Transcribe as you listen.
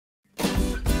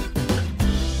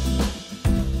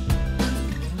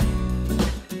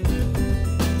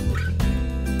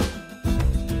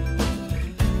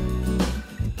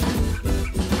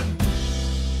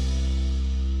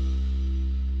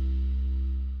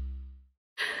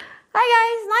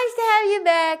have you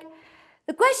back.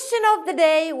 The question of the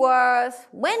day was,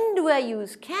 when do I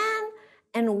use can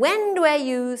and when do I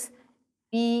use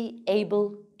be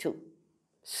able to?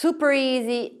 Super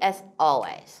easy as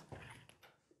always.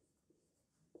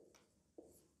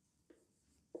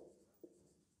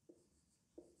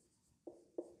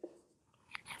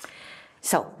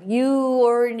 So you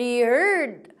already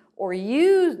heard or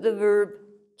used the verb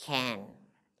can.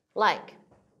 Like,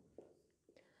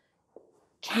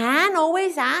 can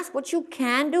always ask what you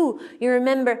can do. You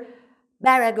remember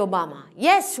Barack Obama.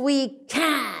 Yes, we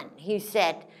can, he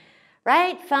said.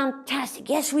 Right? Fantastic.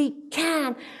 Yes, we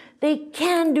can. They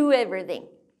can do everything.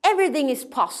 Everything is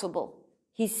possible,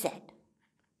 he said.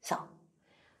 So,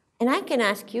 and I can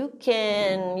ask you,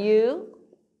 can you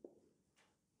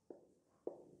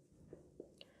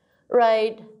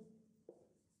ride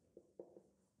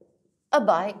a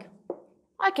bike?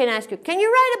 I can ask you, can you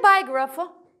ride a bike, Rafa?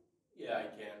 Yeah, I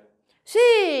can.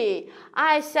 See,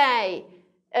 I say,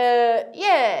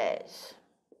 yes.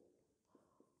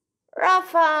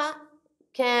 Rafa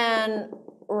can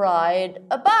ride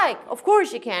a bike. Of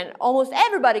course you can. Almost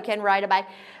everybody can ride a bike.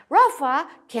 Rafa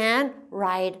can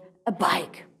ride a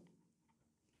bike.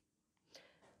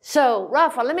 So,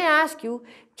 Rafa, let me ask you,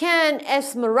 can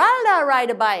Esmeralda ride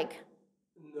a bike?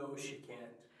 No, she can't.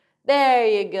 There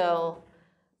you go.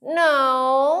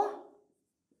 No,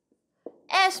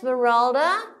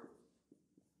 Esmeralda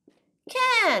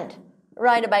can't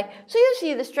ride a bike. So you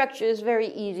see the structure is very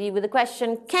easy with the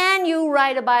question, can you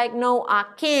ride a bike? No, I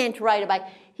can't ride a bike.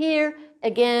 Here,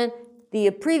 again, the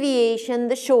abbreviation,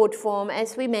 the short form,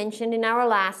 as we mentioned in our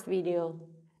last video.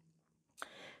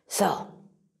 So,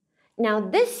 now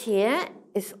this here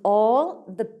is all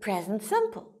the present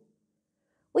simple,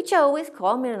 which I always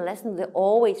call in a lesson the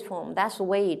always form. That's the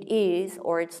way it is,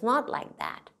 or it's not like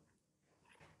that.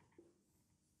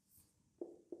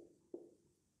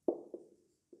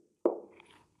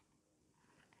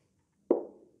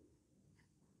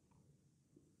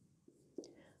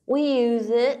 We use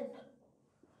it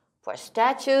for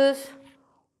statues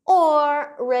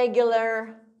or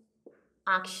regular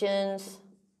actions.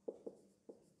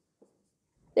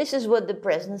 This is what the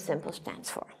present simple stands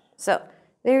for. So,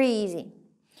 very easy.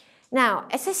 Now,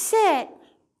 as I said,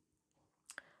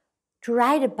 to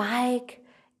ride a bike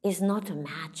is not a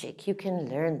magic. You can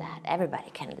learn that.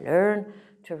 Everybody can learn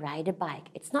to ride a bike.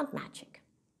 It's not magic.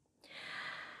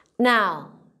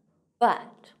 Now,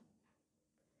 but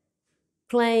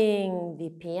playing the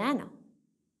piano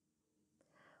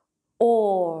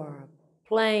or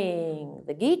playing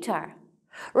the guitar,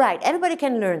 right, everybody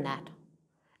can learn that.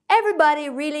 Everybody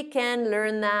really can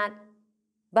learn that,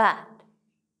 but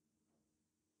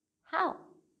how?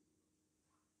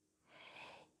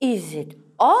 Is it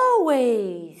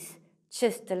always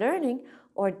just the learning,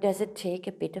 or does it take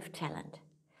a bit of talent?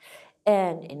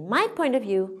 And in my point of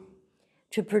view,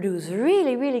 to produce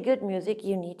really, really good music,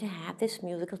 you need to have this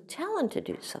musical talent to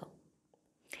do so.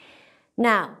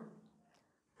 Now,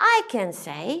 I can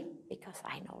say, because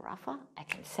I know Rafa, I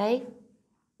can say,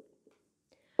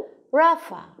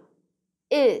 Rafa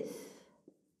is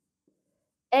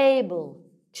able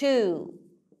to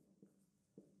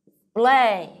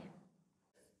play.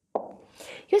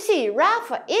 You see,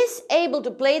 Rafa is able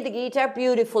to play the guitar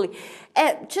beautifully.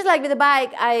 Just like with the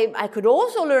bike, I could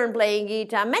also learn playing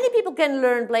guitar. Many people can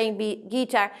learn playing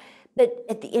guitar. But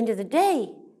at the end of the day,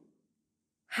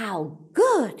 how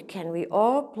good can we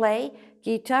all play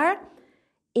guitar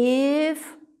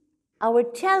if our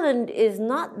talent is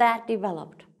not that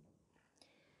developed?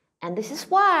 And this is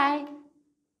why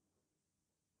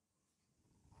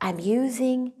I'm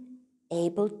using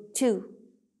able to.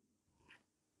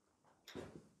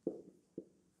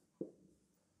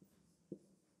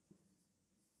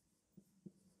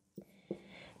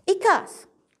 Because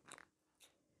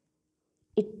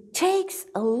it takes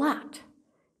a lot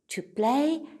to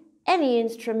play any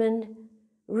instrument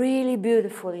really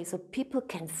beautifully, so people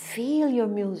can feel your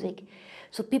music,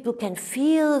 so people can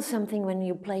feel something when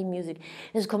you play music.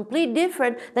 It's completely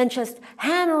different than just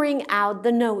hammering out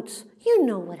the notes. You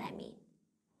know what I mean.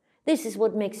 This is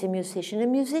what makes a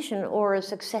musician or a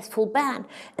successful band,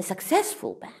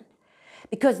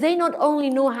 because they not only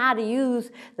know how to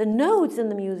use the notes in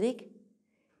the music,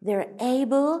 they're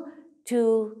able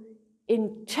to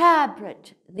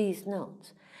interpret these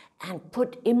notes and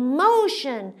put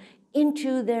emotion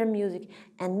into their music.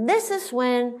 And this is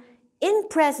when, in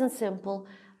present simple,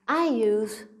 I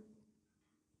use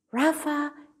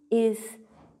Rafa is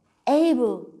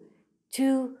able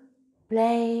to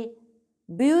play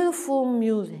beautiful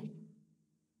music.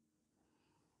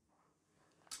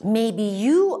 Maybe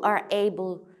you are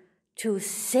able to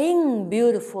sing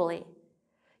beautifully.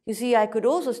 You see, I could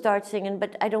also start singing,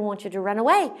 but I don't want you to run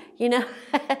away, you know.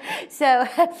 So,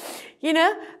 you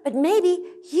know, but maybe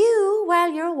you,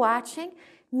 while you're watching,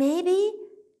 maybe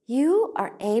you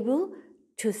are able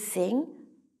to sing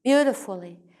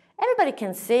beautifully. Everybody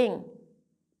can sing,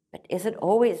 but is it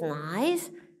always nice?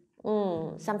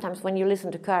 Sometimes when you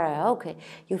listen to karaoke,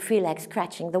 you feel like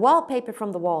scratching the wallpaper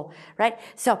from the wall, right?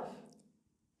 So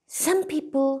some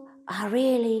people are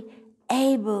really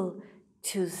able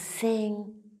to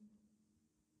sing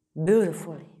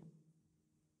beautifully.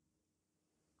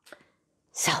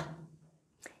 So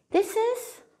this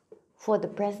is for the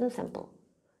present simple.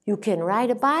 You can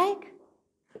ride a bike,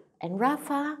 and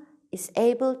Rafa is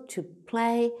able to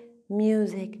play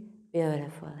music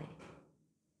beautifully.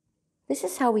 This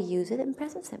is how we use it in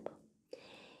present simple.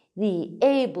 The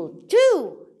able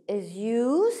to is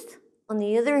used, on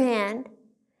the other hand,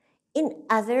 in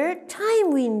other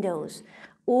time windows,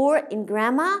 or in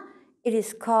grammar, it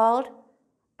is called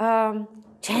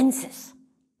tenses.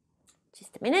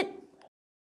 Just a minute.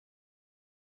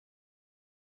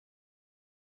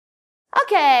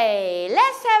 Okay,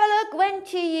 let's have a look when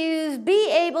to use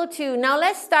be able to. Now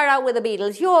let's start out with the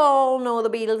Beatles. You all know the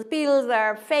Beatles. Beatles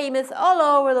are famous all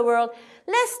over the world.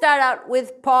 Let's start out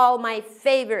with Paul, my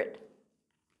favorite.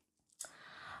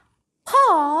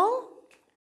 Paul,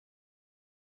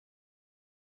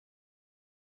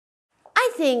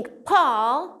 I think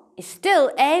Paul is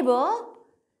still able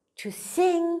to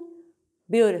sing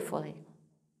beautifully.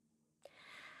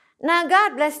 Now,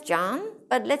 God bless John,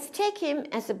 but let's take him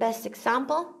as the best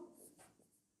example.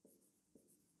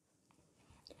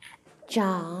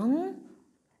 John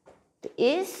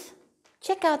is,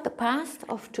 check out the past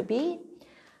of to be,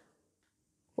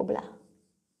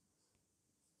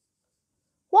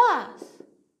 was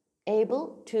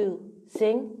able to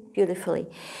sing beautifully.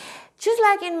 Just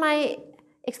like in my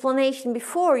explanation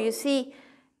before, you see,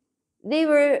 they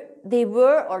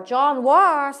were, or John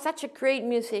was such a great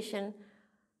musician.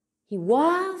 He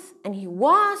was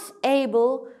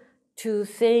able to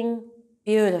sing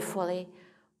beautifully.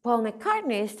 Paul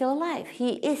McCartney is still alive.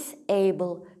 He is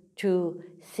able to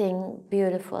sing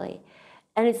beautifully.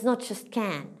 And it's not just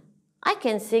can. I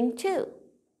can sing too.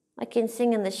 I can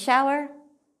sing in the shower.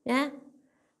 Yeah?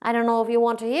 I don't know if you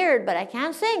want to hear it, but I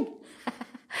can sing.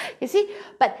 You see?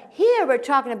 But here we're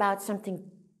talking about something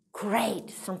great,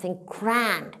 something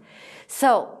grand.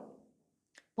 So,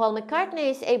 Paul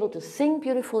McCartney is able to sing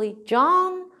beautifully.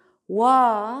 John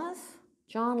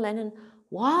Lennon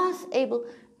was able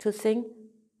to sing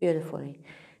beautifully.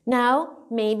 Now,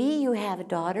 maybe you have a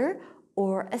daughter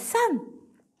or a son,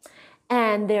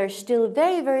 and they're still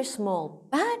very, very small,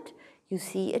 but you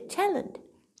see a talent.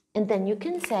 And then you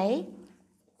can say,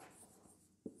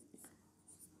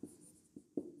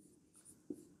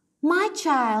 my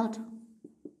child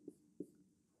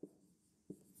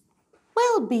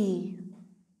will be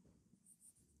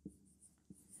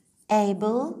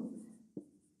able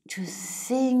to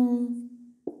sing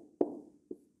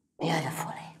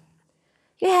beautifully.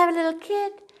 You have a little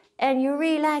kid and you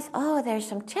realize, oh, there's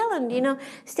some talent, you know,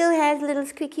 still has a little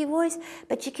squeaky voice,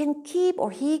 but you can keep,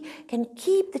 or he can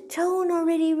keep the tone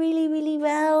already really, really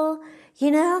well,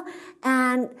 you know,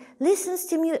 and listens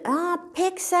to music,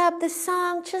 picks up the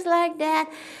song just like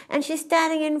that, and she's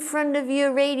standing in front of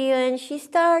your radio and she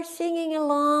starts singing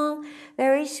along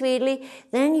very sweetly.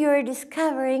 Then you're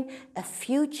discovering a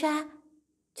future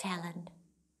talent.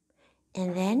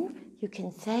 And then you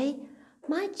can say,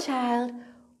 my child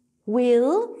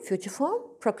will, future form,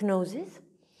 prognosis,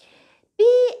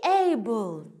 be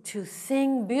able to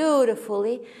sing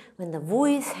beautifully when the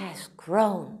voice has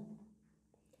grown.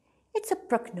 It's a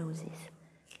prognosis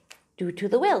due to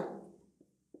the will.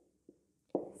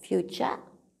 Future.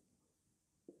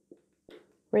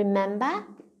 Remember,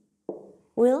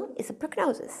 will is a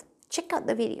prognosis. Check out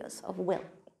the videos of will.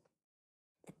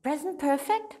 The present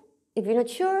perfect, if you're not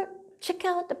sure, check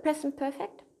out the present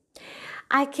perfect.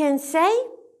 I can say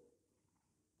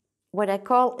what I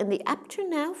call in the up to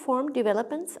now form,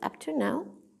 developments up to now.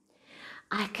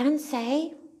 I can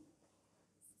say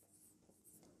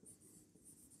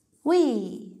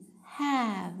we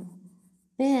have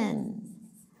been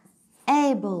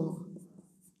able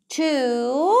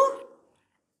to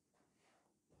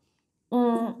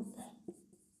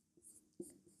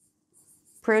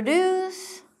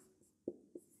produce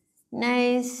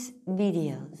nice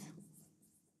videos.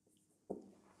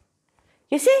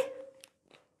 You see?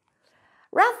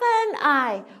 Rafa and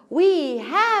I, we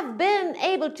have been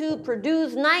able to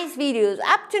produce nice videos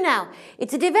up to now.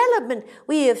 It's a development.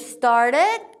 We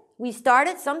started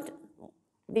some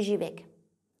Bijivik.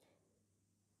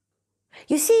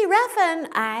 You see, Rafa and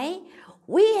I,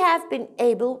 we have been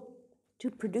able to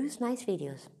produce nice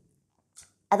videos.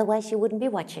 Otherwise, you wouldn't be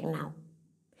watching now.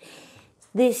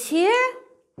 This here,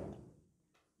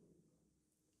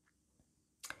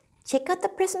 check out the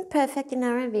present perfect in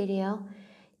our video,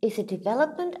 is a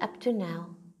development up to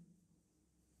now.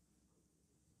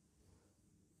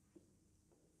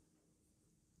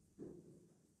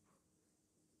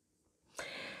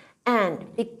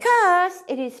 And because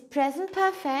it is present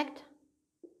perfect,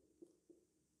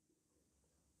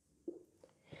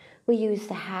 we use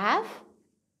the have.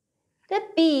 The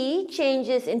be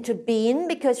changes into been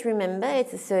because remember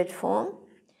it's a third form.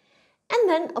 And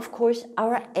then, of course,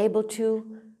 our able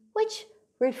to, which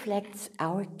reflects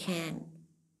our can.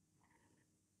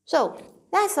 So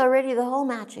that's already the whole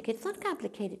magic. It's not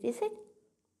complicated, is it?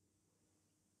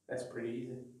 That's pretty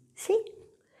easy. See?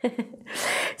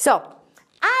 So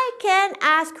I can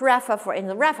ask Rafa, for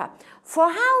instance, Rafa,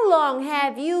 for how long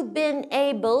have you been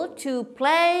able to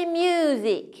play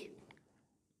music?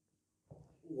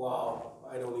 Wow,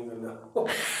 I don't even know.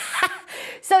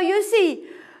 So you see,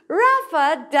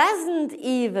 Rafa doesn't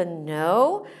even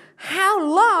know how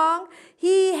long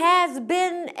he has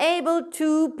been able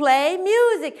to play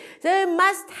music. So it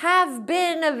must have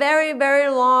been a very,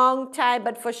 very long time,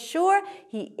 but for sure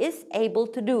he is able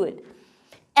to do it.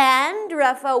 And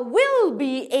Rafa will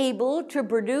be able to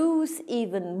produce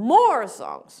even more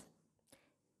songs.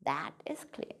 That is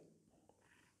clear.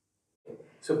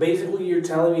 So basically you're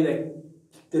telling me that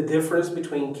the difference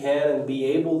between can and be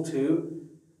able to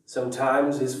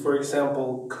sometimes is, for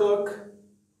example, cook.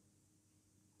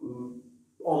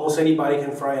 Almost anybody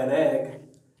can fry an egg,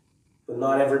 but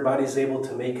not everybody's able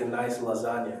to make a nice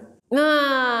lasagna.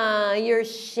 Ah, you're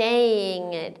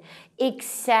saying it.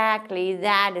 Exactly,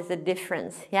 that is the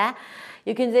difference, yeah?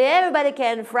 You can say everybody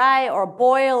can fry or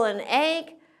boil an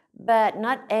egg, but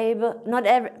not everybody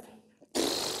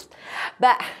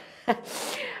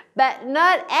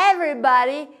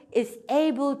is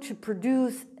able to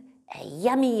produce a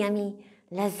yummy, yummy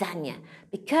lasagna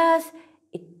because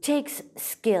it takes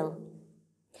skill.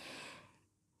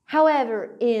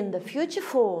 However, in the future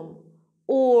form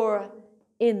or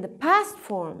in the past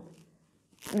form,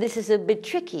 this is a bit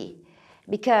tricky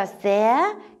because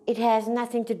there it has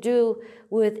nothing to do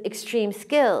with extreme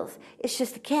skills. It's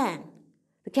just a can.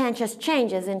 The can just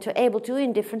changes into able to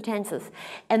in different tenses.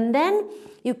 And then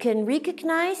you can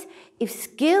recognize if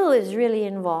skill is really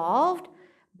involved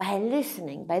by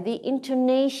listening, by the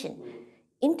intonation.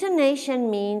 Intonation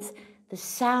means the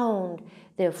sound,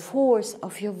 the force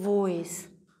of your voice,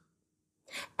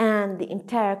 and the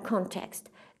entire context.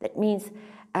 That means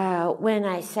when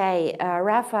I say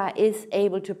Rafa is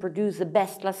able to produce the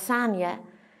best lasagna,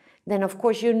 then of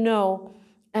course you know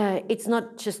it's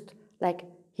not just like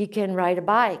he can ride a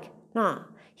bike. No,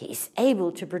 he's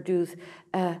able to produce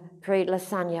a great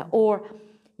lasagna. Or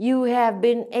you have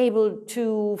been able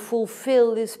to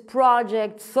fulfill this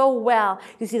project so well.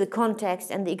 You see the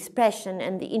context and the expression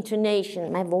and the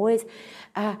intonation, my voice,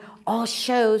 all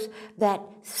shows that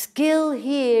skill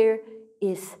here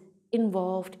is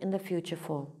involved in the future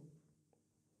form.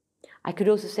 I could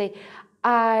also say,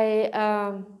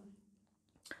 I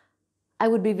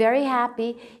would be very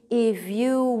happy if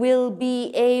you will be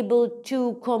able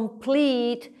to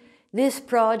complete this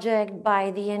project by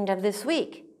the end of this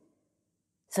week.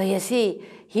 So you see,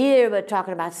 here we're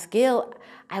talking about skill.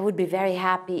 I would be very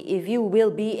happy if you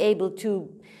will be able to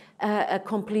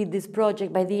complete this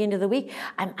project by the end of the week.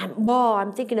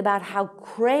 I'm thinking about how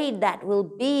great that will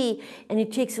be, and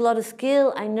it takes a lot of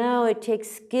skill. I know it takes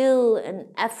skill and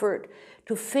effort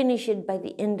to finish it by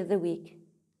the end of the week.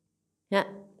 Yeah.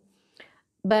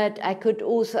 But I could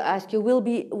also ask you,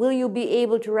 will you be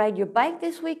able to ride your bike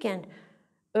this weekend?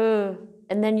 And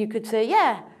then you could say,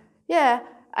 yeah,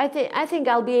 I think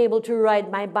I'll be able to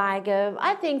ride my bike.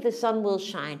 I think the sun will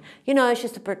shine. You know, it's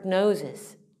just a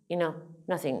prognosis. You know,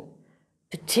 nothing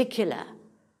particular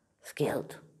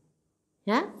skilled.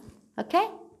 Yeah? Okay?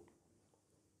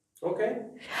 Okay.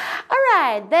 All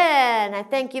right, then. I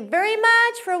thank you very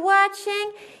much for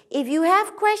watching. If you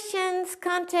have questions,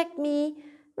 contact me,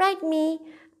 write me.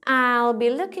 I'll be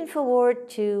looking forward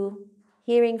to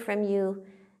hearing from you.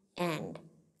 And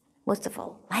most of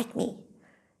all, like me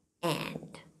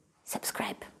and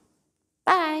subscribe.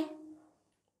 Bye.